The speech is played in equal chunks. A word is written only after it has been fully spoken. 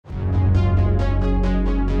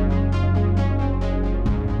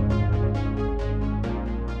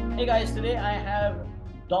guys, today I have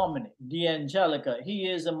Dominic D'Angelica. He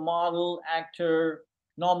is a model, actor.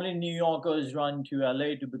 Normally, New Yorkers run to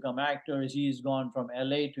LA to become actors. He's gone from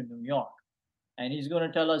LA to New York. And he's going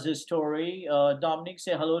to tell us his story. Dominic,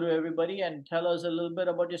 say hello to everybody and tell us a little bit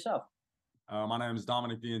about yourself. My name is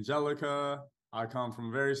Dominic D'Angelica. I come from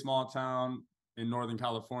a very small town in Northern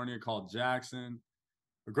California called Jackson.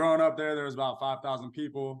 But growing up there was about 5,000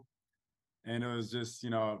 people. And it was just,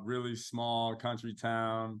 a really small country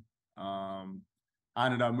town. I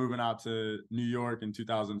ended up moving out to New York in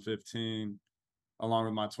 2015, along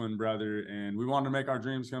with my twin brother. And we wanted to make our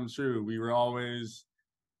dreams come true.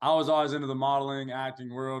 I was always into the modeling,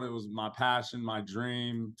 acting world. It was my passion, my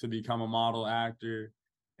dream to become a model actor.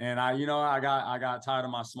 And I got tired of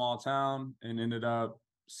my small town and ended up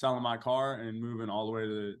selling my car and moving all the way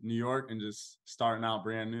to New York and just starting out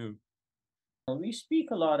brand new. We speak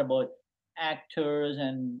a lot about actors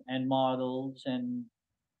and models and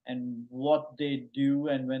what they do,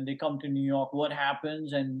 and when they come to New York, what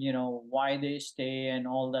happens, and why they stay and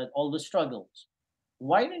all that, all the struggles.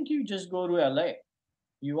 Why didn't you just go to LA?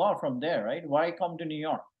 You are from there, right? Why come to New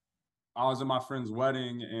York? I was at my friend's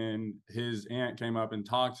wedding and his aunt came up and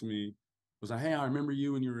talked to me, was like, "Hey, I remember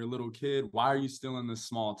you when you were a little kid. Why are you still in this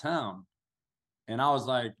small town?" And I was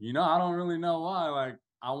like, I don't really know why. Like,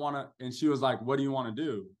 I want to, and she was like, "What do you want to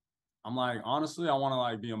do?" I'm like, honestly, I want to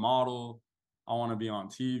like be a model. I want to be on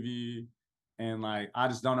TV. And like, I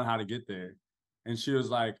just don't know how to get there. And she was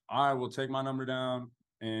like, "All right, we'll take my number down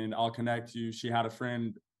and I'll connect you." She had a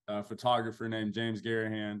friend, a photographer named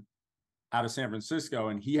 �LGBT out of San Francisco,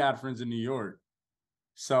 and he had friends in New York.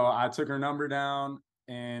 So I took her number down,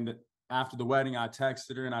 and after the wedding, I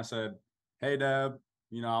texted her and I said, "Hey, Deb,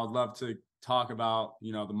 I would love to talk about,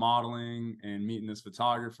 the modeling and meeting this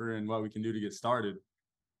photographer and what we can do to get started."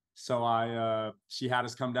 So she had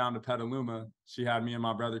us come down to Petaluma. She had me and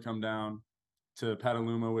my brother come down to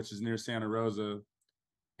Petaluma, which is near Santa Rosa.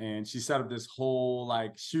 And she set up this whole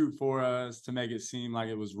like shoot for us to make it seem like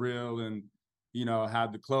it was real, and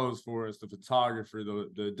had the clothes for us, the photographer,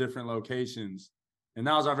 the different locations. And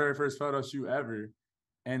that was our very first photo shoot ever.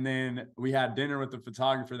 And then we had dinner with the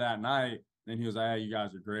photographer that night, and he was like, "Hey, you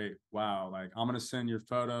guys are great. Wow, like I'm gonna send your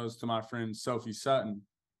photos to my friend Sophie Sutton,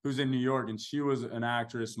 who's in New York, and she was an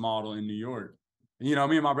actress model in New York." And,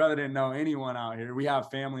 me and my brother didn't know anyone out here. We have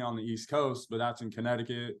family on the East Coast, but that's in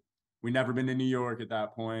Connecticut. We never been to New York at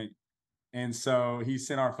that point. And so he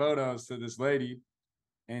sent our photos to this lady,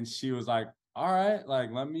 and she was like, "All right,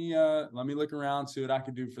 like let me look around, see what I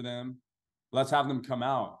could do for them. Let's have them come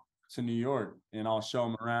out to New York and I'll show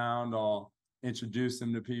them around, I'll introduce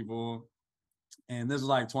them to people." And this was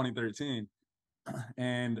like 2013.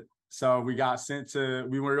 And so we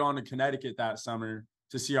were going to Connecticut that summer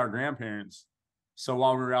to see our grandparents. So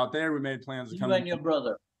while we were out there, we made plans to You come. and your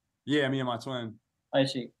brother. Yeah, me and my twin. I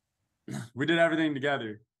see. We did everything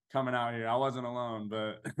together coming out here. I wasn't alone,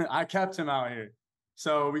 but I kept him out here.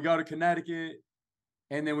 So we go to Connecticut,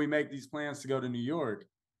 and then we make these plans to go to New York.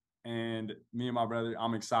 And me and my brother,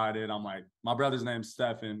 I'm excited. I'm like, my brother's name's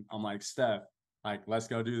Stefan. I'm like, "Steph, like, let's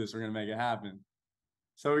go do this. We're going to make it happen."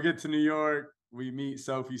 So we get to New York. We meet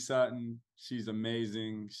Sophie Sutton. She's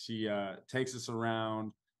amazing. She takes us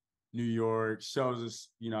around New York, shows us,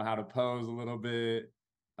 how to pose a little bit,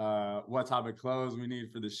 what type of clothes we need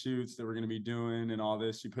for the shoots that we're going to be doing and all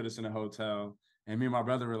this. She put us in a hotel. And me and my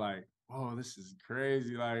brother were like, "Whoa, this is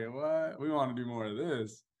crazy. Like, what? We want to do more of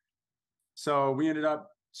this." So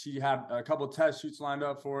she had a couple of test shoots lined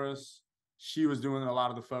up for us. She was doing a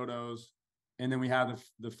lot of the photos. And then we had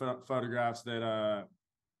the photographs that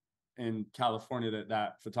in California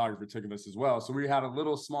that photographer took of us as well. So we had a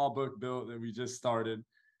little small book built that we just started.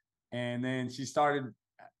 And then she started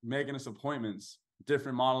making us appointments,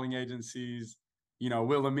 different modeling agencies,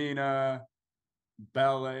 Wilhelmina,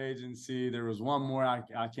 Bella Agency. There was one more,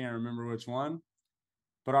 I can't remember which one.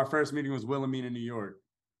 But our first meeting was Wilhelmina, New York.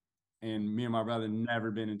 And me and my brother never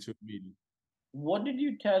been into a meeting. What did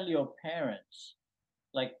you tell your parents?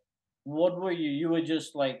 Like, what were you? You were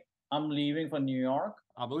just like, "I'm leaving for New York."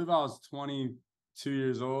 I believe I was 22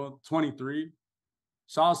 years old, 23.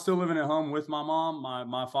 So I was still living at home with my mom.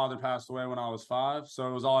 My father passed away when I was 5, so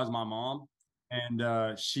it was always my mom.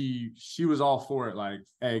 And she was all for it, like,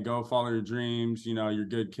 "Hey, go follow your dreams. You're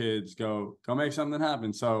good kids. Go make something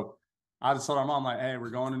happen." So I just told our mom, like, "Hey, we're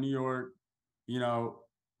going to New York.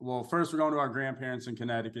 Well, first we're going to our grandparents in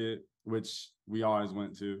Connecticut, which we always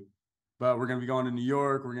went to, but we're going to be going to New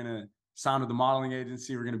York. We're going to sign with the modeling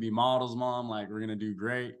agency. We're going to be models, Mom. Like, we're going to do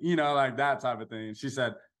great, like that type of thing." She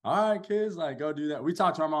said, "All right, kids, like, go do that." We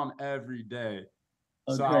talk to our mom every day.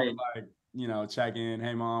 Oh, So I was great. like, check in.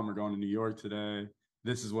 "Hey, Mom, we're going to New York today."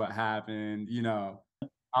 this is what happened. You know,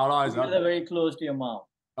 I would always Together up. very close to your mom.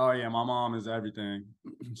 Oh yeah, my mom is everything.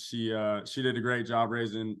 She did a great job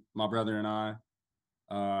raising my brother and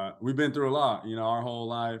I. We've been through a lot, you know, our whole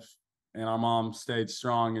life, and our mom stayed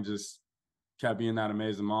strong and just kept being that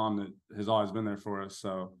amazing mom that has always been there for us.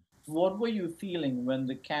 So What were you feeling when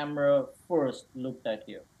the camera first looked at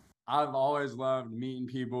you? I've always loved meeting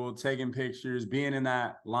people, taking pictures, being in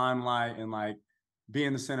that limelight and like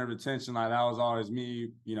being the center of attention. Like that was always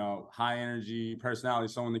me, you know, high energy personality.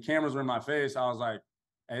 So when the cameras were in my face, I was like,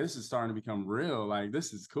 hey, this is starting to become real. Like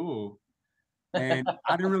this is cool. And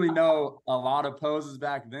I didn't really know a lot of poses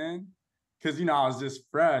back then because, you know, I was just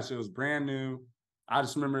fresh. It was brand new. I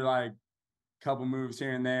just remember like a couple moves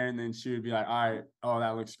here and there. And then she would be like, all right, oh,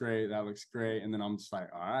 that looks great. That looks great. And then I'm just like,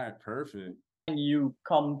 all right, perfect. You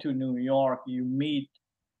come to New York, you meet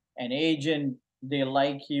an agent, they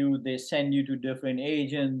like you, they send you to different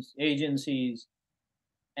agencies,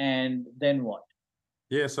 and then what?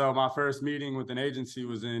 Yeah. So my first meeting with an agency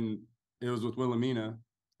it was with Wilhelmina.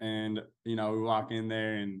 And, you know, we walk in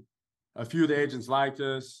there and a few of the agents liked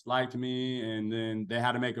us, liked me. And then they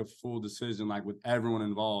had to make a full decision, like with everyone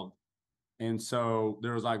involved. And so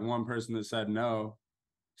there was like one person that said no.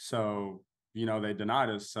 So, you know, they denied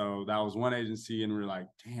us. So that was one agency. And we are like,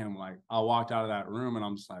 damn, like I walked out of that room and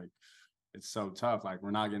I'm just like, it's so tough. Like we're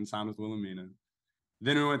not getting signed with Wilhelmina.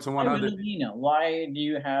 Then we went to one Why other, Wilhelmina? Why do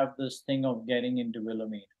you have this thing of getting into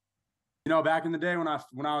Wilhelmina? you know, back in the day when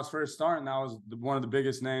I was first starting, that was one of the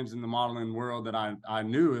biggest names in the modeling world that I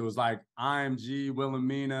knew. It was like IMG,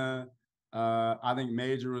 Wilhelmina. I think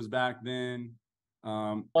Major was back then.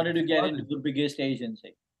 And Wanted a to few get into others. the biggest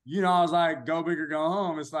agency. You know, I was like, go big or go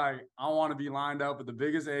home. It's like, I want to be lined up with the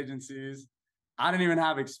biggest agencies. I didn't even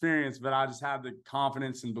have experience, but I just had the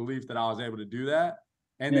confidence and belief that I was able to do that.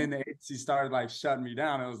 And Yeah. then the agency started like shutting me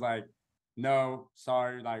down. It was like, no,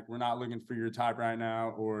 sorry, like we're not looking for your type right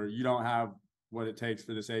now, or you don't have what it takes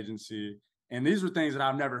for this agency. And these were things that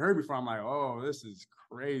I've never heard before. I'm like, oh, this is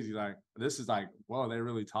crazy. Like, this is like, whoa, they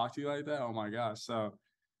really talk to you like that? Oh my gosh. So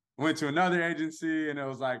I went to another agency and it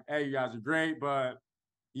was like, hey, you guys are great, but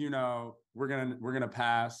you know, we're gonna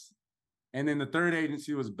pass. And then the third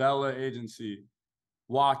agency was Bella Agency.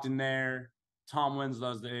 Walked in there. Tom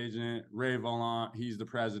Winslow's the agent. Ray Volant, he's the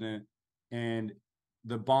president, and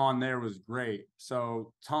the bond there was great.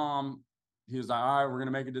 So Tom, he was like, all right, we're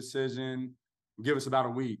gonna make a decision. Give us about a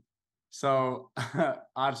week. So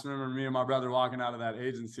I just remember me and my brother walking out of that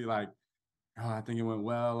agency like, oh, I think it went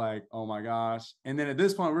well. Like, oh my gosh. And then at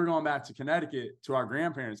this point, we are going back to Connecticut to our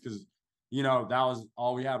grandparents because, you know, that was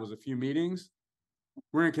all we had was a few meetings.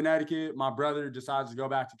 We're in Connecticut. My brother decides to go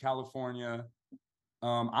back to California.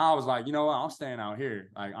 I was like, you know what? I'm staying out here.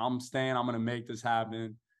 Like, I'm staying. I'm going to make this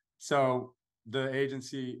happen. So the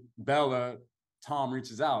agency, Bella, Tom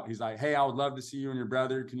reaches out. He's like, hey, I would love to see you and your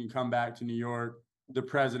brother. Can you come back to New York? The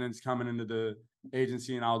president's coming into the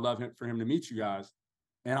agency, and I would love for him to meet you guys.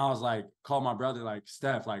 And I was like, call my brother, like,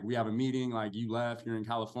 Steph, like, we have a meeting. Like, you left. You're in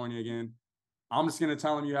California again. I'm just going to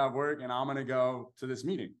tell him you have work, and I'm going to go to this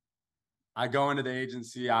meeting. I go into the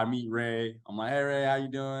agency. I meet Ray. I'm like, hey, Ray, how you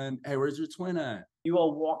doing? Hey, where's your twin at? You are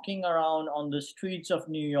walking around on the streets of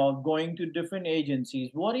New York, going to different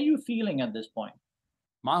agencies. What are you feeling at this point?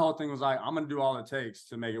 My whole thing was like, I'm gonna do all it takes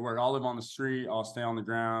to make it work. I'll live on the street, I'll stay on the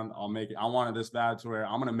ground, I'll make it. I wanted this bad to where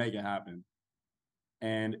I'm gonna make it happen.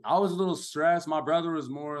 And I was a little stressed. My brother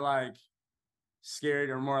was more like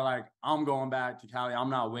scared or more like, I'm going back to Cali.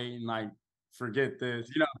 I'm not waiting, like, forget this,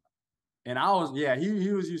 you know. And I was, yeah,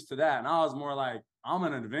 he was used to that. And I was more like, I'm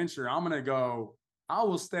an adventurer. I'm gonna go, I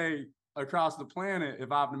will stay across the planet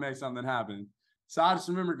if I have to make something happen. So I just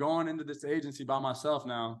remember going into this agency by myself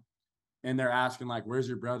now, and they're asking like, where's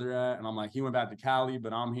your brother at? And I'm like, he went back to Cali,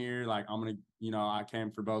 but I'm here. Like, I'm gonna, you know, I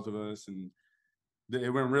came for both of us, and it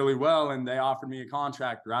went really well. And they offered me a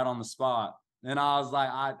contract right on the spot, and I was like,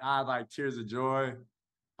 I had like tears of joy.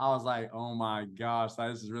 I was like, oh my gosh,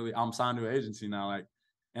 like, this is really, I'm signed to an agency now, like.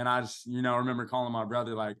 And I just, you know, remember calling my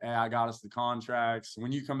brother like, hey, I got us the contracts.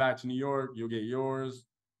 When you come back to New York, you'll get yours,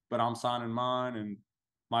 but I'm signing mine. And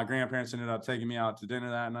my grandparents ended up taking me out to dinner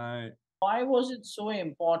that night. Why was it so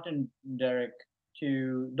important, Derek,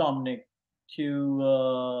 to Dominic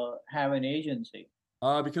to have an agency?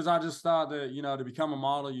 Because I just thought that, you know, to become a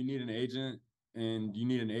model, you need an agent and you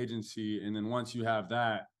need an agency. And then once you have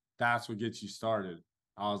that, that's what gets you started.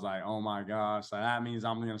 I was like, oh my gosh, like, that means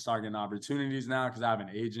I'm going to start getting opportunities now because I have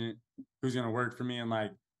an agent who's going to work for me and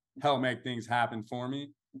like help make things happen for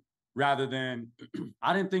me rather than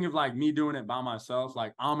I didn't think of like me doing it by myself.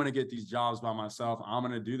 Like, I'm going to get these jobs by myself. I'm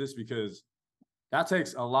going to do this because that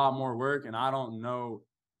takes a lot more work. And I don't know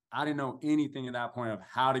I didn't know anything at that point of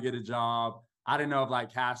how to get a job. I didn't know of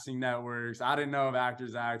like casting networks. I didn't know of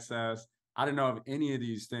Actors Access. I didn't know of any of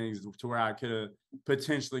these things to where I could have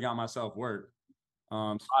potentially got myself work.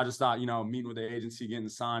 So I just thought, meeting with the agency, getting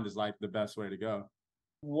signed is like the best way to go.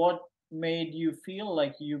 What made you feel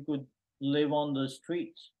like you could live on the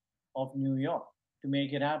streets of New York to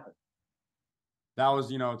make it happen? That was,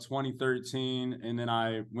 2013. And then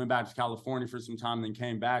I went back to California for some time, then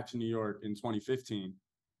came back to New York in 2015.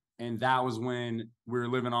 And that was when we were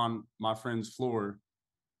living on my friend's floor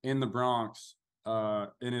in the Bronx,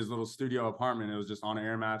 in his little studio apartment. It was just on an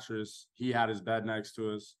air mattress. He had his bed next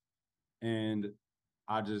to us. And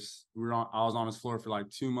I was on his floor for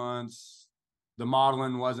like 2 months. The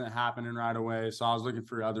modeling wasn't happening right away. So I was looking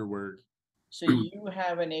for other work. So you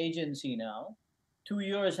have an agency now, 2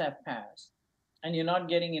 years have passed, and you're not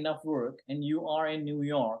getting enough work, and you are in New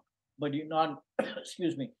York, but you're not,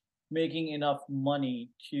 excuse me, making enough money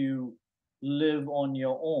to live on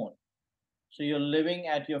your own. So you're living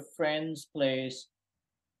at your friend's place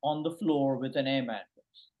on the floor with an air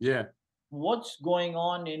mattress. Yeah. What's going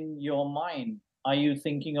on in your mind? Are you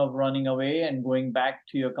thinking of running away and going back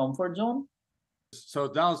to your comfort zone? So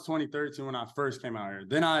that was 2013 when I first came out here.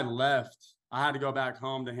 Then I left. I had to go back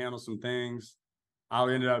home to handle some things. I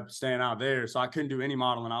ended up staying out there. So I couldn't do any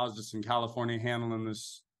modeling. I was just in California handling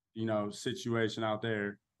this, situation out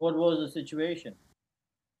there. What was the situation?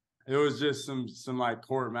 It was just some like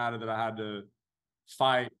court matter that I had to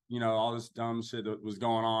fight, all this dumb shit that was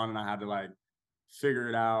going on, and I had to like figure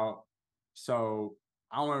it out. So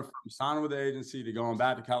I went from signing with the agency to going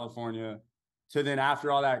back to California to then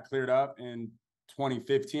after all that cleared up in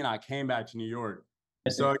 2015, I came back to New York.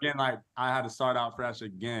 So again, like I had to start out fresh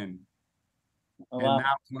again. Oh, And wow.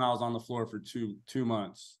 that's when I was on the floor for two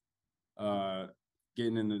months,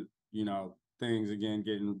 getting into, things again,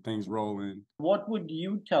 getting things rolling. What would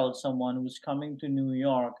you tell someone who's coming to New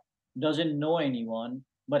York, doesn't know anyone,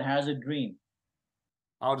 but has a dream?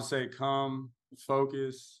 I'll just say come,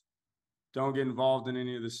 focus, don't get involved in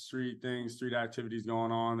any of the street activities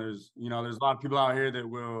going on. There's a lot of people out here that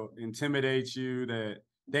will intimidate you, that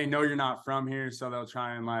they know you're not from here, so they'll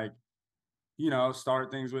try and like,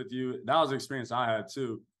 start things with you. That was an experience I had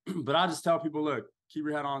too. But I just tell people, look, keep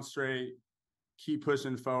your head on straight, keep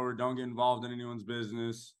pushing forward, don't get involved in anyone's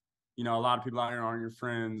business. A lot of people out here aren't your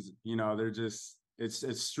friends. They're just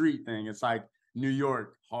it's street thing. It's like New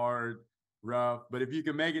York, hard, rough. But if you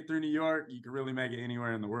can make it through New York, you can really make it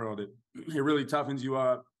anywhere in the world. It really toughens you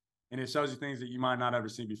up, and it shows you things that you might not ever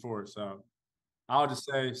see before. So I'll just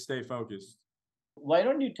say stay focused. Why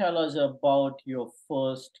don't you tell us about your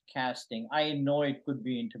first casting? I know it could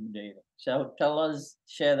be intimidating. So tell us,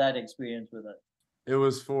 share that experience with us. It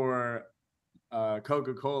was for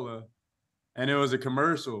Coca-Cola, and it was a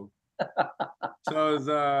commercial. So it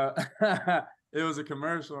was it was a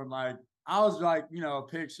commercial, and like I was like,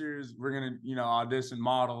 pictures, we're gonna, audition,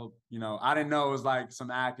 model, I didn't know it was like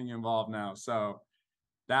some acting involved now. So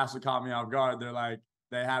that's what caught me off guard.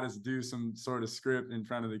 They had us do some sort of script in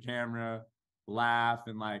front of the camera, laugh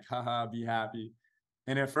and like, haha, be happy.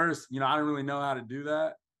 And at first, I didn't really know how to do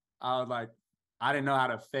that. I was like, I didn't know how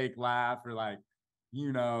to fake laugh or like,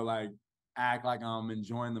 like act like I'm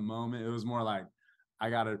enjoying the moment. It was more like, I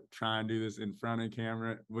gotta try and do this in front of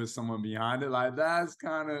camera with someone behind it. Like that's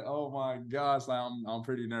kind of, oh my gosh, like I'm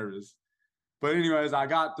pretty nervous. But anyways, I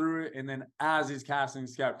got through it, and then as these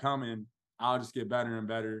castings kept coming, I'll just get better and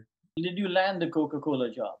better. Did you land the Coca-Cola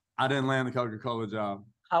job? I didn't land the Coca-Cola job.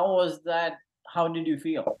 How was that? How did you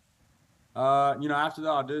feel? After the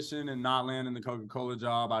audition and not landing the Coca-Cola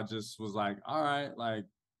job, I just was like, all right, like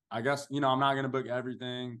I guess, I'm not gonna book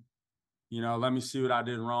everything. Let me see what I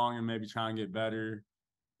did wrong and maybe try and get better.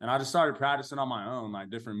 And I just started practicing on my own, like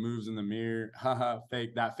different moves in the mirror. Haha,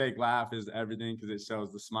 that fake laugh is everything because it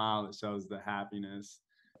shows the smile, it shows the happiness.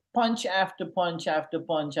 Punch after punch after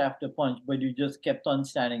punch after punch, but you just kept on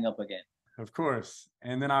standing up again. Of course.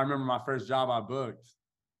 And then I remember my first job I booked,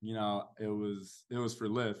 it was for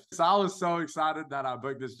Lyft. So I was so excited that I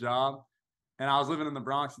booked this job. And I was living in the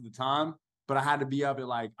Bronx at the time, but I had to be up at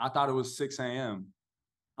I thought it was 6 a.m.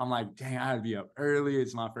 I'm like, dang, I had to be up early.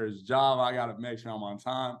 It's my first job. I got to make sure I'm on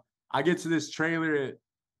time. I get to this trailer at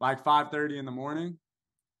like 5:30 in the morning,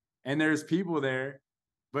 and there's people there,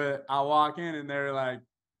 but I walk in and they're like,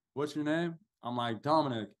 what's your name? I'm like,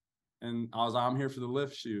 Dominic. And I was like, I'm here for the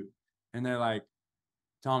Lyft shoot. And they're like,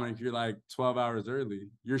 Dominic, you're like 12 hours early.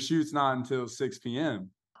 Your shoot's not until 6 p.m.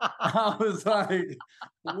 I was like,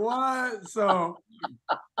 what? So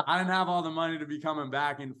I didn't have all the money to be coming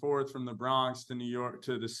back and forth from the Bronx to New York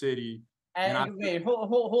to the city. And wait,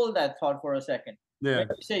 hold that thought for a second. Yeah. When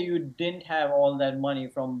you say you didn't have all that money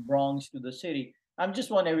from Bronx to the city, I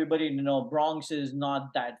just want everybody to know Bronx is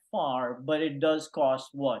not that far, but it does cost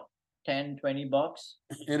what, 10, $20?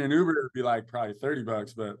 In an Uber, it'd be like probably 30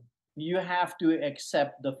 bucks, but You have to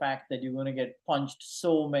accept the fact that you're going to get punched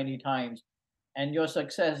so many times, and your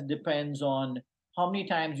success depends on how many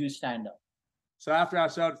times you stand up. so after I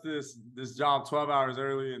showed up to this job 12 hours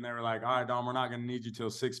early and they were like, all right, Dom, we're not gonna need you till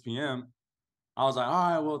 6 p.m. I was like, all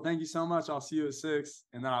right, well, thank you so much. I'll see you at 6.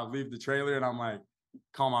 And then I leave the trailer and I'm like,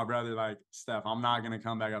 call my brother, like, Steph, I'm not gonna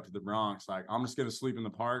come back up to the Bronx. Like, I'm just gonna sleep in the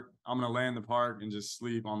park. I'm gonna lay in the park and just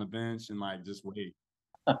sleep on the bench and like just wait.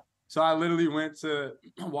 So I literally went to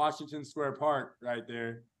Washington Square Park right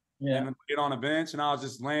there Yeah. and laid on a bench and I was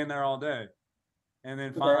just laying there all day. And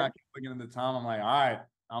then finally I Okay. kept looking at the time. I'm like, all right,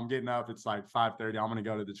 I'm getting up. It's like 5:30. I'm gonna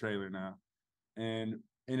go to the trailer now. And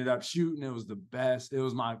ended up shooting. It was the best. It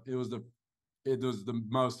was the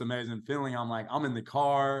most amazing feeling. I'm like, I'm in the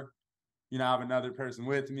car, I have another person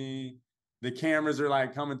with me. The cameras are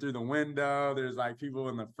like coming through the window. There's like people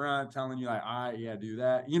in the front telling you, like, all right, yeah, do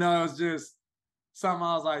that. It was just something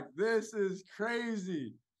I was like, this is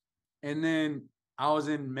crazy. And then I was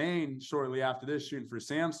in Maine shortly after this shooting for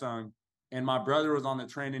Samsung. And my brother was on the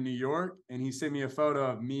train in New York and he sent me a photo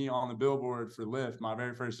of me on the billboard for Lyft, my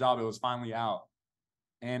very first job. It was finally out.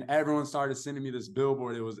 And everyone started sending me this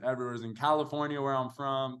billboard. It was everywhere. It was in California, where I'm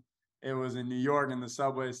from. It was in New York in the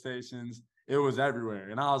subway stations. It was everywhere.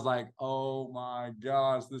 And I was like, oh my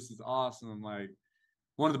gosh, this is awesome. Like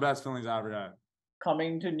one of the best feelings I ever had.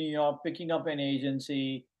 Coming to New York, picking up an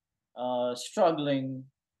agency, struggling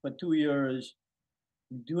for 2 years,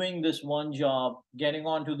 doing this one job, getting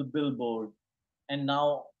onto the billboard, and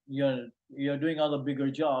now you're doing other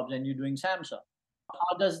bigger jobs and you're doing Samsung.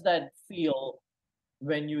 How does that feel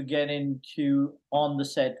when you get into on the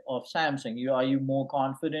set of Samsung? Are you more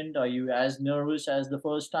confident? Are you as nervous as the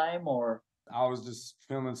first time, or I was just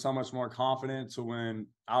feeling so much more confident to when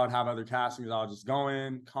I would have other castings. I would just go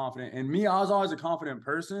in confident. And me, I was always a confident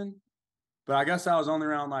person, but I guess I was only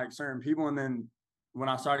around like certain people. And then when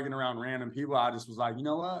I started getting around random people, I just was like, you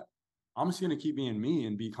know what? I'm just gonna keep being me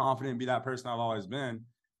and be confident and be that person I've always been.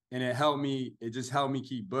 And it just helped me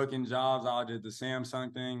keep booking jobs. I did the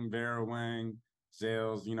Samsung thing, Vera Wang,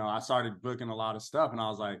 sales, I started booking a lot of stuff and I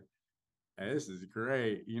was like, hey, this is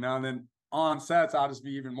great, and then on sets, I'll just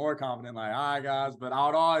be even more confident, like, all right, guys. But I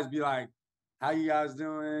would always be like, how you guys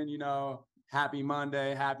doing? Happy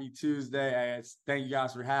Monday, happy Tuesday. Hey, thank you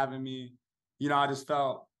guys for having me. I just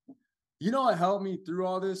felt, what helped me through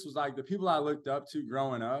all this was like the people I looked up to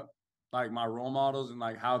growing up, like my role models and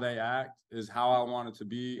like how they act is how I wanted to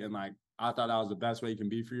be. And like, I thought that was the best way you can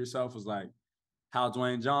be for yourself was like, how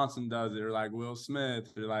Dwayne Johnson does it, or like Will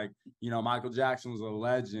Smith, or like, Michael Jackson was a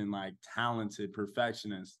legend, like talented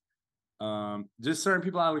perfectionist. Just certain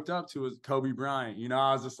people I looked up to was Kobe Bryant.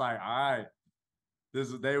 I was just like, all right, this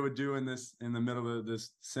is what they would do in the middle of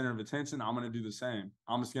this center of attention. I'm gonna do the same.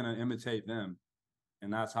 I'm just gonna imitate them.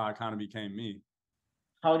 And that's how I kind of became me.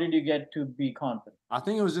 how did you get to be confident? I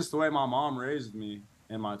think it was just the way my mom raised me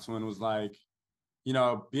and my twin was like,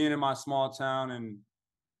 being in my small town and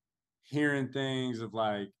hearing things of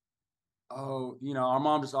like, oh, our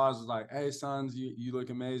mom just always was like, hey, sons, you look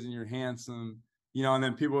amazing, you're handsome, and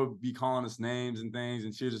then people would be calling us names and things,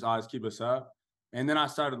 and she would just always keep us up. And then I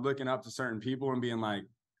started looking up to certain people and being like,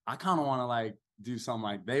 I kind of want to like do something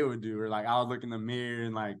like they would do, or like I would look in the mirror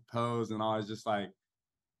and like pose and always just like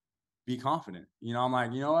be confident. I'm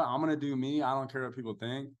like, you know what, I'm gonna do me. I don't care what people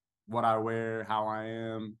think, what I wear, how I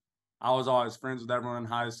am. I was always friends with everyone in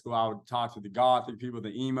high school. I would talk to the gothic people, the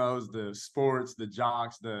emos, the sports, the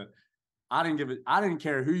jocks, I didn't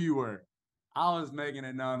care who you were. I was making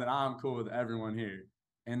it known that I'm cool with everyone here.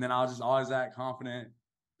 And then I was just always that confident,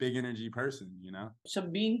 big energy person. So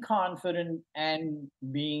being confident and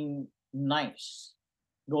being nice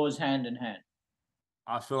goes hand in hand.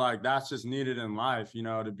 I feel like that's just needed in life,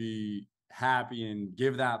 to be happy and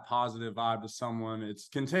give that positive vibe to someone. It's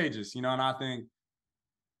contagious, and I think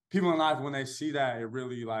people in life, when they see that, it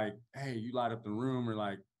really like, hey, you light up the room, or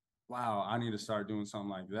like, wow, I need to start doing something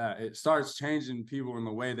like that. It starts changing people in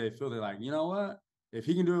the way they feel. They're like, you know what? If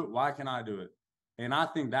he can do it, why can't I do it? And I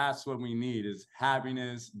think that's what we need is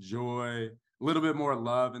happiness, joy, a little bit more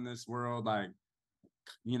love in this world, like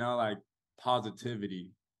positivity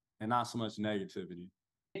and not so much negativity.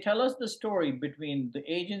 Tell us the story between the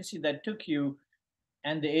agency that took you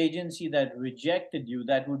and the agency that rejected you.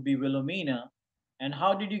 That would be Wilhelmina. And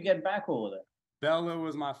how did you get back over there? Bella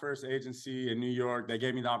was my first agency in New York. They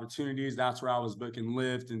gave me the opportunities. That's where I was booking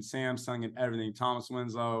Lyft and Samsung and everything. Thomas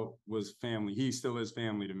Winslow was family. He still is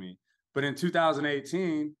family to me. But in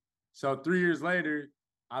 2018, So 3 years later,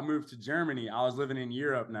 I moved to Germany. I was living in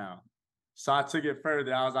Europe now. So I took it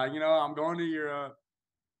further. I was like, I'm going to Europe.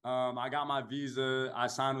 I got my visa. I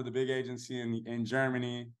signed with a big agency in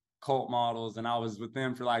Germany, Cult Models, and I was with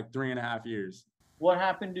them for like 3.5 years. What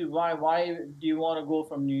happened to why do you want to go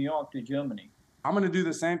from New York to Germany? I'm gonna do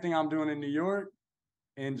the same thing I'm doing in New York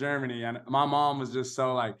in Germany. And my mom was just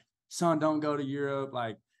so like, son, don't go to Europe.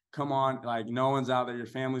 Like, come on, like no one's out there, your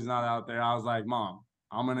family's not out there. I was like, Mom,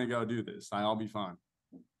 I'm gonna go do this. Like, I'll be fine.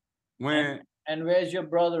 And When and where's your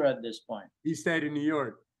brother at this point? he stayed in New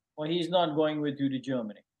York, Well, he's not going with you to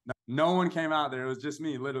Germany. no one came out there. It was just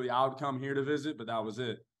me. Literally, I would come here to visit, but that was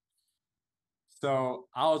it. So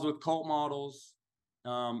I was with Cult Models,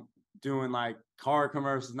 doing like car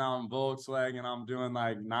commercials now in Volkswagen. I'm doing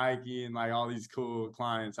like Nike and like all these cool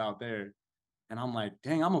clients out there. And I'm like,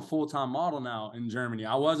 dang, I'm a full-time model now in Germany.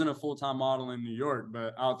 I wasn't a full-time model in New York,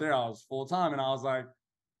 but out there I was full-time. And I was like,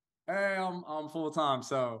 hey, I'm full-time.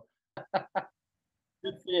 So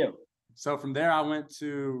Good for you. so from there I went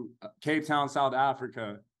to Cape Town, South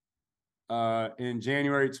Africa, in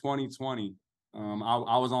January 2020.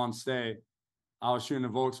 I was on stay. I was shooting a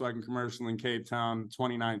Volkswagen commercial in Cape Town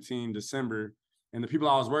 2019, December. And the people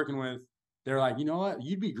I was working with, they're like, you know what?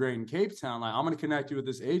 You'd be great in Cape Town. Like, I'm going to connect you with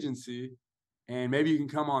this agency and maybe you can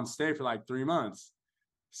come on stay for like 3 months.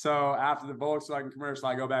 So after the Volkswagen commercial,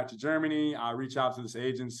 I go back to Germany. I reach out to this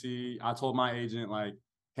agency. I told my agent, like,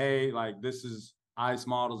 hey, like, this is ICE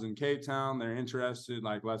Models in Cape Town. They're interested.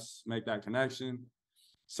 Like, let's make that connection.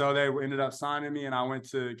 So they ended up signing me, and I went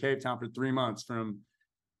to Cape Town for 3 months from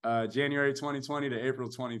January 2020 to April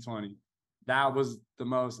 2020. That was the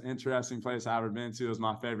most interesting place I ever been to. It was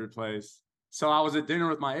my favorite place. So I was at dinner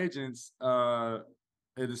with my agents at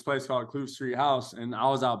this place called Kloof Street House, and I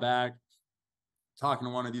was out back talking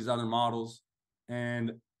to one of these other models,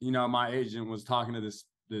 and my agent was talking to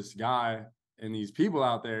this guy and these people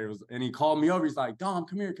out there. And he called me over. He's like, Dom,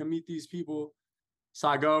 come here, come meet these people. So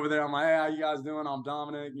I go over there. I'm like, hey, how you guys doing? I'm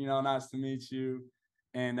Dominic. Nice to meet you.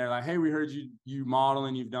 And they're like, hey, we heard you model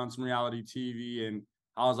and you've done some reality TV. And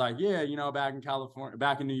I was like, yeah, back in California,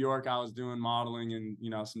 back in New York, I was doing modeling and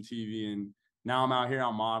some TV. And now I'm out here,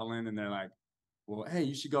 I'm modeling. And they're like, well, hey,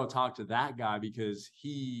 you should go talk to that guy because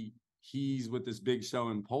he's with this big show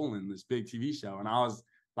in Poland, this big TV show. And I was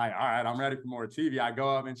like, all right, I'm ready for more TV. I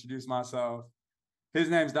go up, introduce myself. His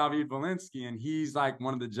name's 𝐓𝐇𝐈𝐒, and he's like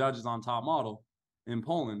one of the judges on Top Model in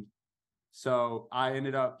Poland. So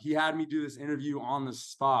he had me do this interview on the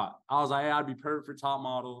spot. I was like, hey, I'd be perfect for Top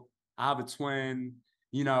Model. I have a twin,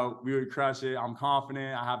 we would crush it. I'm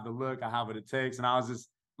confident. I have the look. I have what it takes. And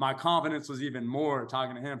my confidence was even more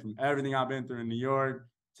talking to him from everything I've been through in New York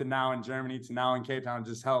to now in Germany to now in Cape Town,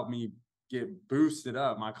 just helped me get boosted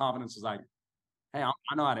up. My confidence was like, hey,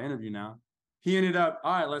 I know how to interview now. He ended up,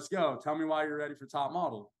 all right, let's go. Tell me why you're ready for Top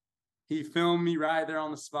Model. He filmed me right there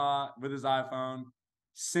on the spot with his iPhone,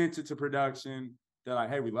 sent it to production. They're like,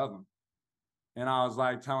 hey, we love him. And I was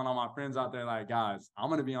like telling all my friends out there, like, guys, I'm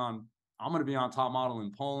gonna be on Top Model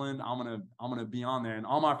in Poland. I'm gonna be on there. And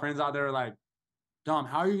all my friends out there are like, Dom,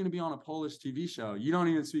 how are you gonna be on a Polish TV show? You don't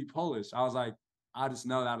even speak Polish. I was like, I just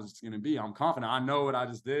know that it's gonna be. I'm confident. I know what I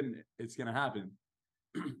just did, and it's gonna happen.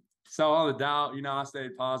 So all the doubt, I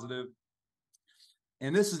stayed positive.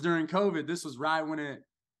 And this is during COVID. This was right when it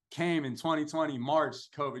came in 2020, March,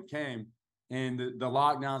 COVID came. And the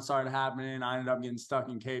lockdown started happening. I ended up getting stuck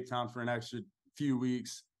in Cape Town for an extra few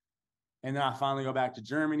weeks. And then I finally go back to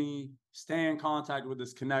Germany, stay in contact with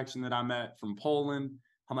this connection that I met from Poland.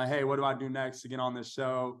 I'm like, hey, what do I do next to get on this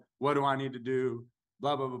show? What do I need to do?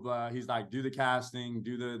 Blah, blah, blah, blah. He's like, do the casting,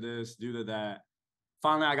 do the this, do the that.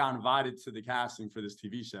 Finally, I got invited to the casting for this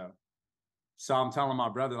TV show. So I'm telling my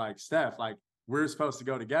brother, like, Steph, like, we're supposed to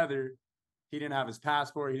go together. He didn't have his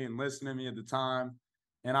passport. He didn't listen to me at the time.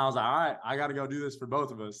 And I was like, all right, I got to go do this for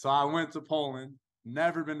both of us. So I went to Poland,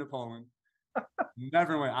 never been to Poland,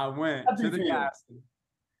 never went. I went to the casting.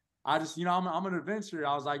 I just, I'm an adventurer.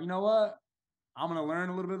 I was like, you know what? I'm going to learn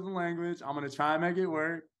a little bit of the language. I'm going to try and make it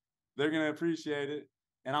work. They're going to appreciate it.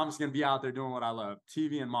 And I'm just going to be out there doing what I love,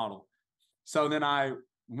 TV and model. So then I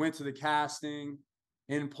went to the casting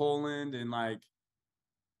in Poland and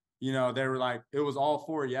they were like, it was all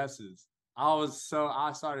 4 yeses.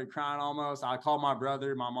 I started crying almost. I called my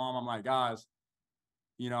brother, my mom. I'm like, guys,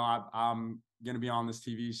 I'm going to be on this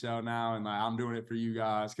TV show now. And I'm doing it for you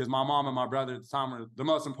guys. Cause my mom and my brother at the time were the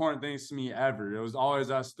most important things to me ever. It was always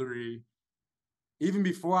us three. Even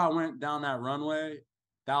before I went down that runway,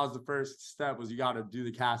 that was the first step was you got to do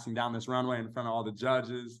the casting down this runway in front of all the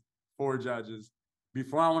judges, 4 judges.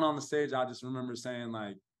 Before I went on the stage, I just remember saying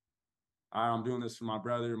all right, I'm doing this for my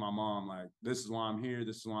brother, my mom. Like, this is why I'm here.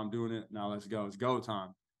 This is why I'm doing it. Now let's go. It's go time.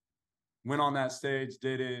 Went on that stage,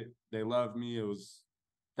 did it. They loved me.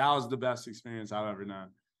 That was the best experience I've ever done.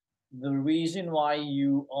 The reason why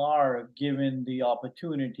you are given the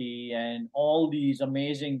opportunity and all these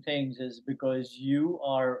amazing things is because you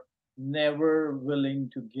are never willing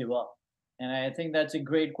to give up. And I think that's a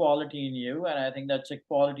great quality in you. And I think that's a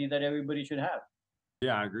quality that everybody should have.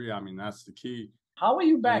 Yeah, I agree. I mean, that's the key. How are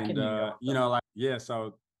you back And in New York, you though? know, like, yeah,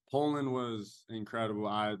 so Poland was incredible.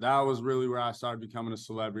 That was really where I started becoming a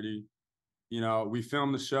celebrity. You know, we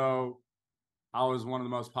filmed the show. I was one of the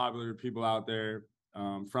most popular people out there,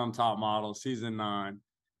 from Top Model season 9.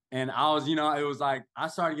 And I was, you know, it was like I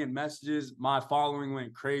started getting messages. My following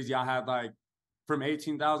went crazy. I had like from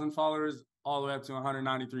 18,000 followers all the way up to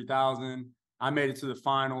 193,000. I made it to the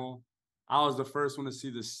final. I was the first one to see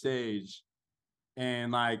the stage.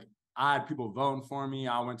 And like I had people voting for me.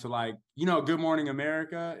 I went to, like, you know, Good Morning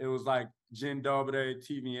America. It was like Dzień Dobry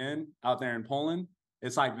TVN out there in Poland.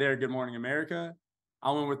 It's like their Good Morning America.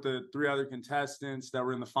 I went with the 3 other contestants that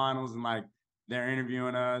were in the finals, and like they're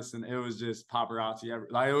interviewing us, and it was just paparazzi.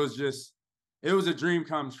 Like it was a dream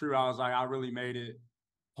come true. I was like, I really made it.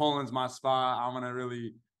 Poland's my spot. I'm gonna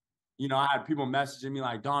really, you know, I had people messaging me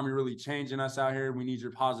like, Dom, you're really changing us out here. We need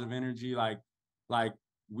your positive energy. Like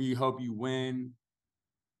we hope you win.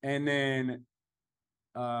 And then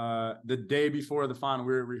the day before the final,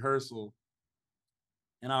 we were at rehearsal.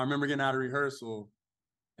 And I remember getting out of rehearsal,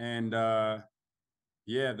 and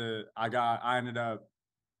yeah, I ended up,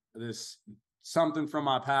 this something from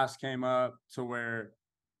my past came up to where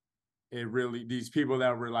it really, these people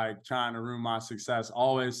that were like trying to ruin my success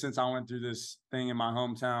always since I went through this thing in my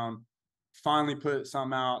hometown finally put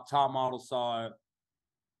something out. Top Model saw it.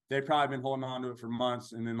 They probably been holding on to it for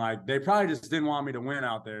months, and then like they probably just didn't want me to win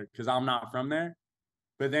out there because I'm not from there.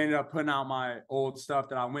 But they ended up putting out my old stuff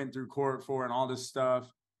that I went through court for and all this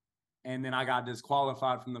stuff. And then I got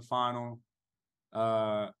disqualified from the final.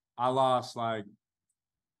 I lost like,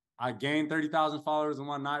 I gained 30,000 followers in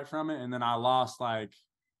one night from it. And then I lost like,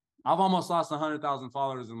 I've almost lost 100,000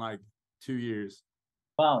 followers in like 2 years.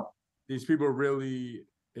 Wow. These people really,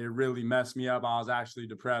 it really messed me up. I was actually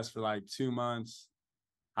depressed for like 2 months.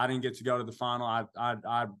 I didn't get to go to the final.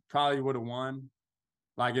 I probably would have won.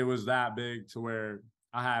 Like it was that big to where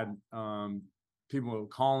I had people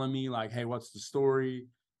calling me like, hey, what's the story?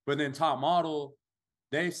 But then Top Model,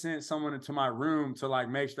 they sent someone into my room to like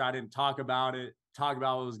make sure I didn't talk about it, talk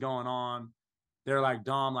about what was going on. They're like,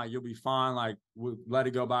 Dom, like you'll be fine. Like we'll let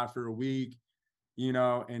it go by for a week, you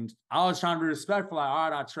know. And I was trying to be respectful. Like, all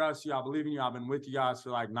right, I trust you. I believe in you. I've been with you guys for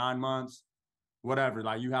like 9 months, whatever.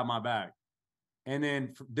 Like you have my back. And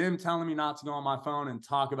then them telling me not to go on my phone and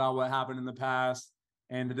talk about what happened in the past.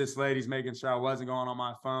 And this lady's making sure I wasn't going on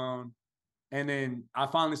my phone. And then I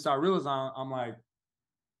finally started realizing, I'm like,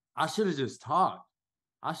 I should have just talked.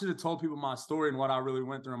 I should have told people my story and what I really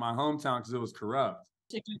went through in my hometown because it was corrupt.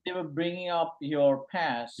 Basically, they were bringing up your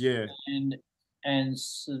past Yeah, and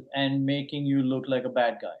and making you look like a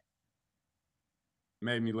bad guy.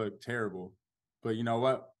 made me look terrible. But you know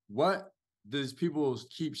what? What does people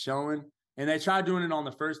keep showing? And they tried doing it on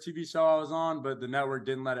the first TV show I was on, but the network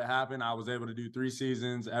didn't let it happen. I was able to do 3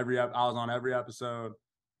 seasons. I was on every episode.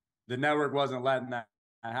 The network wasn't letting that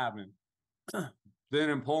happen. Then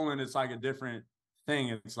in Poland, it's like a different thing.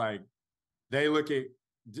 It's like they look at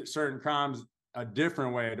certain crimes a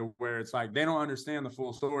different way, to where it's like they don't understand the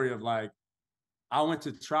full story of like, I went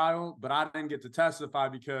to trial, but I didn't get to testify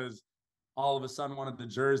because all of a sudden one of the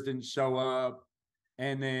jurors didn't show up.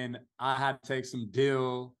 And then I had to take some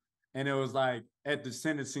deal. And it was like at the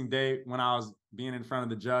sentencing date when I was being in front of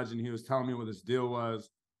the judge and he was telling me what this deal was,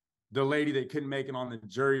 the lady that couldn't make it on the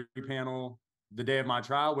jury panel the day of my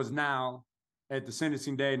trial was now at the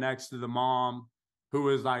sentencing day next to the mom who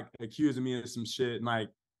was like accusing me of some shit. And like,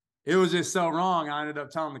 it was just so wrong. I ended up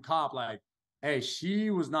telling the cop, like, hey,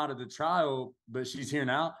 she was not at the trial, but she's here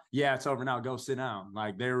now. Yeah, it's over now. Go sit down.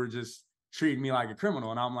 Like, they were just treating me like a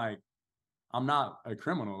criminal. And I'm like, I'm not a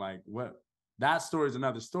criminal. Like, what? That story is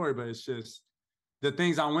another story, but it's just the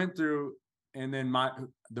things I went through. And then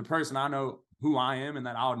the person I know who I am and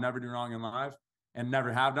that I'll never do wrong in life and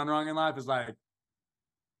never have done wrong in life is like,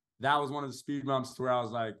 that was one of the speed bumps to where I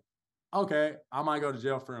was like, okay, I might go to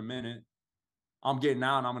jail for a minute. I'm getting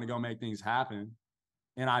out and I'm going to go make things happen.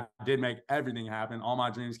 And I did make everything happen. All my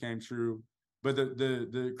dreams came true. But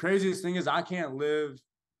the craziest thing is I can't live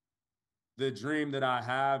the dream that I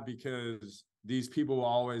have because these people will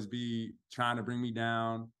always be trying to bring me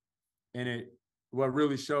down. And what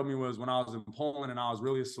really showed me was when I was in Poland and I was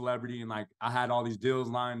really a celebrity and like I had all these deals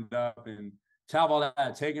lined up and to have all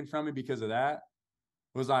that taken from me because of that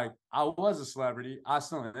was like, I was a celebrity. I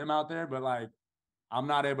still am out there, but like, I'm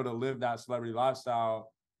not able to live that celebrity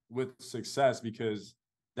lifestyle with success because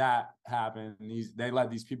that happened. They let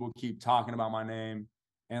these people keep talking about my name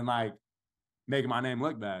and like making my name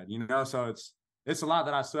look bad, you know? So it's a lot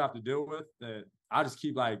that I still have to deal with that I just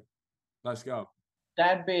keep like, let's go.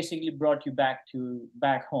 That basically brought you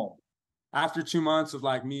back home. After 2 months of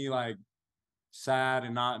like me like sad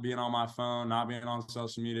and not being on my phone, not being on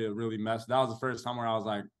social media, it really messed. That was the first time where I was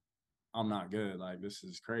like, I'm not good. Like this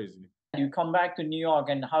is crazy. You come back to New York,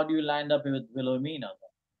 and how do you land up with Wilhelmina?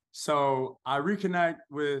 So I reconnect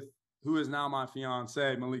with who is now my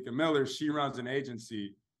fiance, Malika Miller. She runs an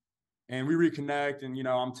agency, and we reconnect. And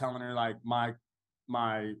I'm telling her like my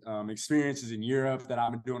experiences in Europe that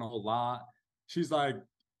I've been doing a whole lot. She's like,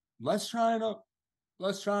 let's try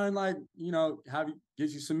and like have you get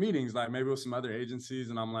you some meetings, like maybe with some other agencies.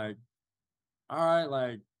 And I'm like, all right,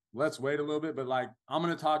 like let's wait a little bit, but like I'm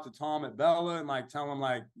gonna talk to Tom at Bella and like tell him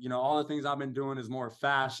like all the things I've been doing is more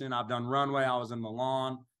fashion. I've done runway. I was in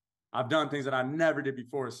Milan. I've done things that I never did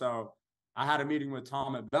before. So I had a meeting with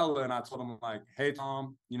Tom at Bella and I told him like, hey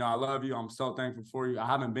Tom, I love you. I'm so thankful for you. I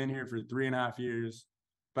haven't been here for 3.5 years,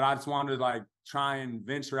 but I just wanted to like try and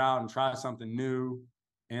venture out and try something new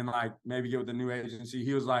and like maybe get with a new agency.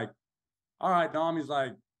 He was like, all right, Dom. He's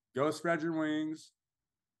like, go spread your wings.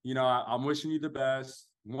 I'm wishing you the best.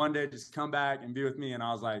 One day, just come back and be with me. And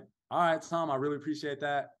I was like, all right, Tom, I really appreciate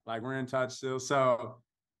that. Like, we're in touch still. So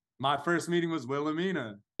my first meeting was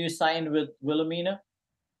Wilhelmina. You signed with Wilhelmina?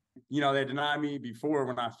 They denied me before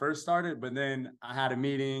when I first started, but then I had a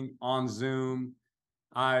meeting on Zoom.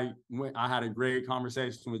 I had a great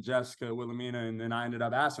conversation with Jessica Wilhelmina, and then I ended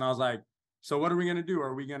up asking. I was like, so what are we gonna do?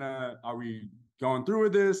 Are we going through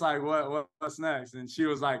with this? Like, what's next? And she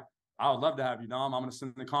was like, I would love to have you, Dom. I'm gonna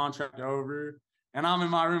send the contract over. And I'm in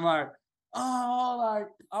my room like, oh, like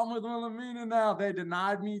I'm with Wilhelmina now. They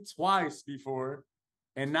denied me twice before,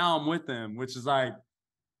 and now I'm with them, which is like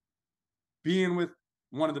being with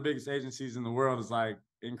one of the biggest agencies in the world is like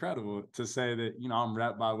incredible to say that I'm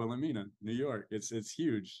repped by Wilhelmina, New York. It's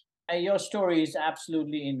huge. Your story is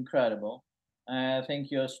absolutely incredible. I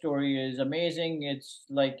think your story is amazing. It's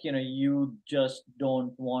like you just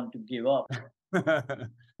don't want to give up.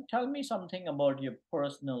 Tell me something about your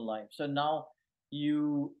personal life. So now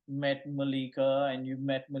you met Malika, and you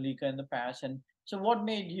met Malika in the past, and so what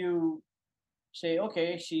made you say,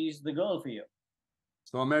 okay, she's the girl for you?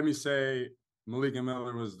 So it made me say Malika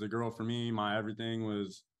Miller was the girl for me. My everything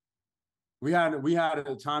was. We had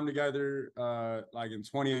a time together, like in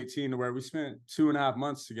 2018, where we spent 2.5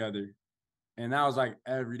 months together, and that was like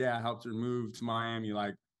every day. I helped her move to Miami.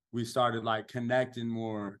 Like we started like connecting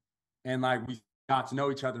more, and like we got to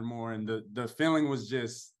know each other more. And the feeling was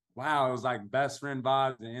just wow. It was like best friend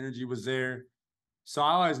vibes. The energy was there. So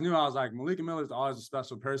I always knew I was like Malika Miller's always a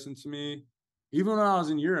special person to me. Even when I was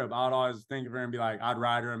in Europe, I would always think of her and be like, I'd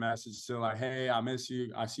write her a message still like, hey, I miss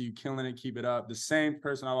you. I see you killing it. Keep it up. The same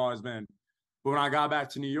person I've always been. But when I got back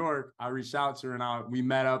to New York, I reached out to her and we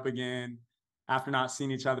met up again after not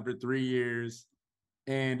seeing each other for 3 years.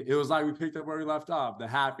 And it was like we picked up where we left off. The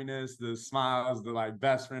happiness, the smiles, the like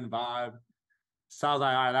best friend vibe. So I was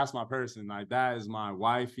like, all right, that's my person. Like that is my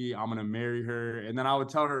wifey. I'm gonna marry her. And then I would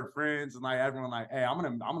tell her friends and like everyone, like, hey, I'm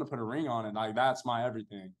gonna put a ring on it. Like that's my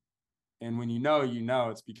everything. And when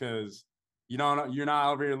it's because you're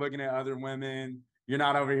not over here looking at other women. You're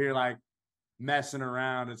not over here like messing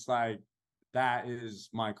around. It's like that is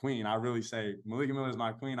my queen. I really say Malika Miller is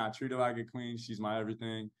my queen. I treat her like a queen. She's my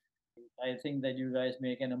everything. I think that you guys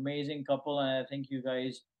make an amazing couple, and I think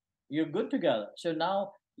you're good together. So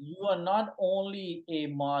now you are not only a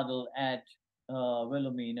model at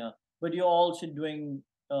Wilhelmina, but you're also doing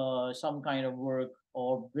some kind of work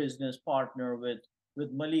or business partner with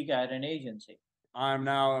Malika at an agency. I'm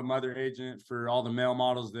now a mother agent for all the male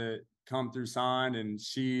models that come through Signed, and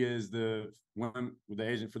she is the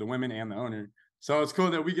agent for the women and the owner. So it's cool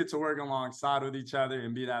that we get to work alongside with each other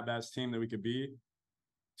and be that best team that we could be.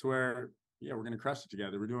 To where, yeah, we're gonna crush it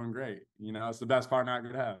together. We're doing great. It's the best partner I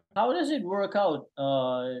could have. How does it work out,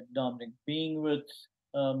 Dominic, being with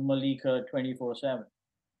Malika 24/7?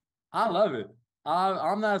 I love it.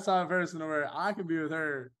 I'm that type of person where I could be with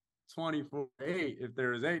her 24/8 if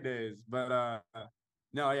there was 8 days. But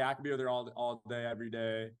no, yeah, I could be with her all day, every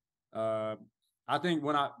day. I think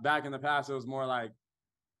back in the past, it was more like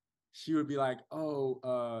she would be like,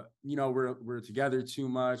 oh, we're together too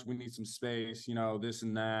much. We need some space, this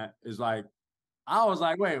and that. Is like, I was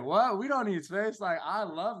like, wait, what? We don't need space. Like, I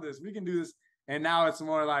love this. We can do this. And now it's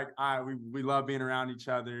more like, all right, we love being around each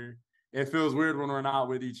other. It feels weird when we're not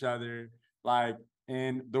with each other. Like,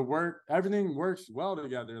 and the work, everything works well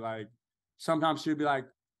together. Like, sometimes she'd be like,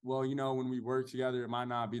 well, you know, when we work together, it might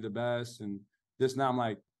not be the best. And this now I'm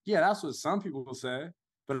like, yeah, that's what some people will say.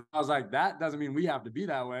 But I was like, that doesn't mean we have to be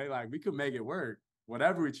that way. Like, we could make it work.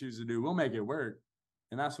 Whatever we choose to do, we'll make it work.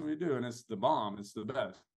 And that's what we do. And it's the bomb. It's the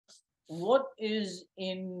best. What is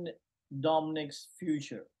in Dominic's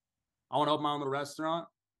future? I want to open my own little restaurant.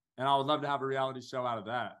 And I would love to have a reality show out of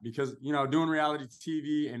that because, you know, doing reality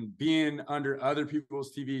TV and being under other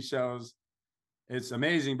people's TV shows, it's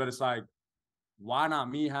amazing. But it's like, why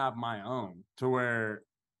not me have my own to where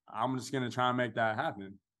I'm just going to try and make that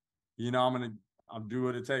happen? You know, I'll do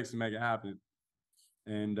what it takes to make it happen.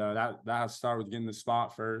 And that has to start with getting the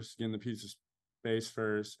spot first, getting the piece of space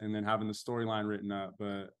first, and then having the storyline written up.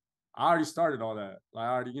 But I already started all that. I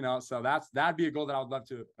already, you know, so that'd be a goal that I would love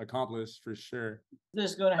to accomplish for sure. Is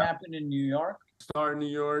this going to happen in New York? Start in New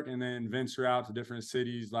York and then venture out to different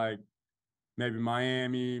cities like maybe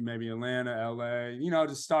Miami, maybe Atlanta, LA, you know,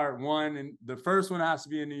 just start one. And the first one has to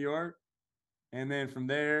be in New York. And then from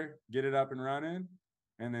there, get it up and running.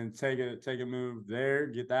 And then take a move there,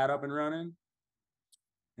 get that up and running.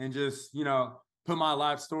 And just, you know, put my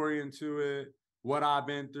life story into it, what I've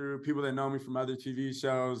been through, people that know me from other TV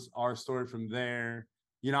shows, our story from there.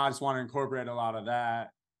 You know, I just want to incorporate a lot of that.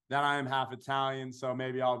 That I am half Italian, so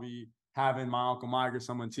maybe I'll be having my Uncle Mike or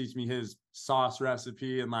someone teach me his sauce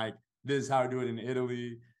recipe and like this is how I do it in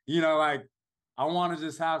Italy. You know, like I want to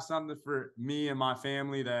just have something for me and my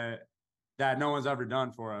family that no one's ever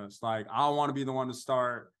done for us. Like I want to be the one to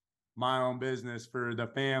start my own business for the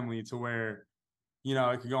family to where, you know,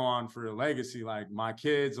 it could go on for a legacy. Like my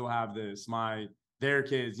kids will have this, their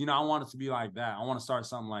kids. You know, I want it to be like that. I want to start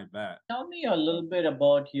something like that. Tell me a little bit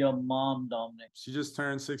about your mom, Dominic. She just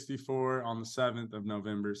turned 64 on the 7th of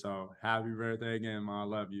November. So happy birthday again, Ma. I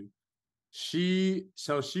love you. She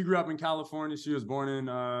grew up in California. She was born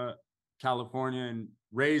in California and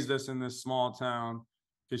raised us in this small town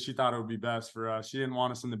because she thought it would be best for us. She didn't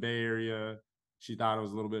want us in the Bay Area. She thought it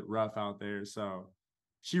was a little bit rough out there. So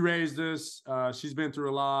she raised us. She's been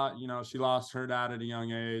through a lot. You know, she lost her dad at a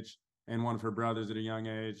young age and one of her brothers at a young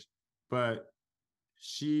age. But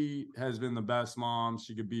she has been the best mom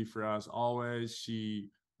she could be for us always.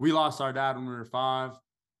 We lost our dad when we were 5,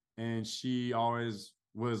 and she always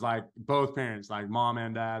was like both parents, like mom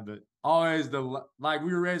and dad, but always like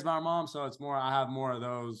we were raised by our mom, so it's more I have more of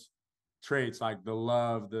those traits, like the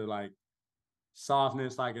love, the like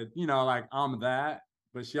softness, like you know, like I'm that.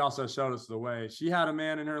 But she also showed us the way. She had a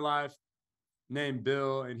man in her life named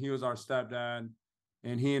Bill, and he was our stepdad,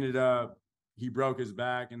 and he broke his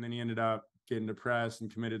back, and then he ended up getting depressed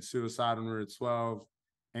and committed suicide when we were 12.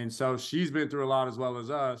 And so she's been through a lot as well as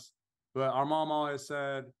us. But our mom always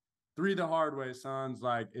said, 3 the hard way, sons.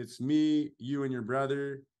 Like, it's me, you, and your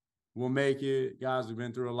brother. We'll make it. Guys, we've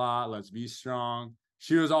been through a lot. Let's be strong.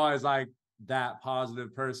 She was always like that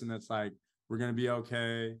positive person that's like, we're going to be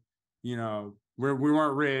okay. You know, we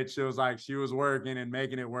weren't rich. It was like she was working and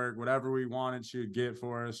making it work. Whatever we wanted, she would get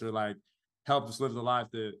for us or like helped us live the life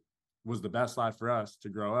that was the best life for us to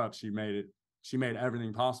grow up. She made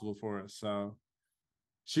everything possible for us. So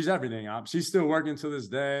she's everything. She's still working to this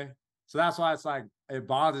day. So that's why it's like, it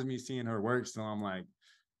bothers me seeing her work still. I'm like,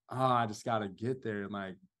 I just got to get there and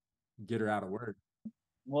like get her out of work.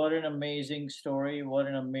 What an amazing story. What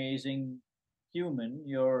an amazing human.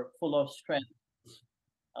 You're full of strength.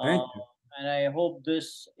 Thank Uh, you. and I hope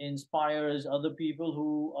this inspires other people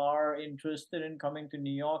who are interested in coming to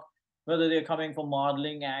New York, whether they're coming for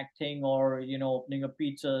modeling, acting, or opening a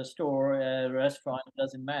pizza store, a restaurant. It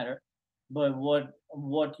doesn't matter. But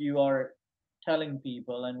what you are telling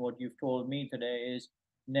people and what you've told me today is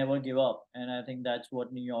never give up, and I think that's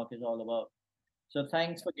what New York is all about. So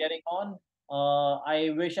thanks for getting on.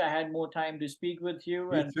 I wish I had more time to speak with you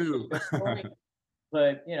Me and too. your story,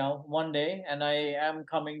 but one day, and I am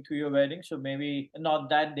coming to your wedding, so maybe not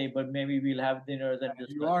that day, but maybe we'll have dinners and You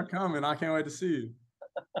discuss. are coming. I can't wait to see you.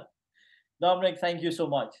 Dominic, thank you so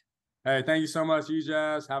much. Hey, thank you so much,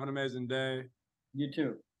 Jazz. Have an amazing day. You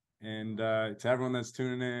too. And to everyone that's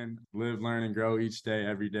tuning in, live, learn, and grow each day,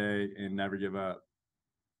 every day, and never give up.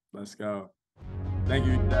 Let's go. Thank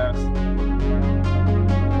you, Jazz.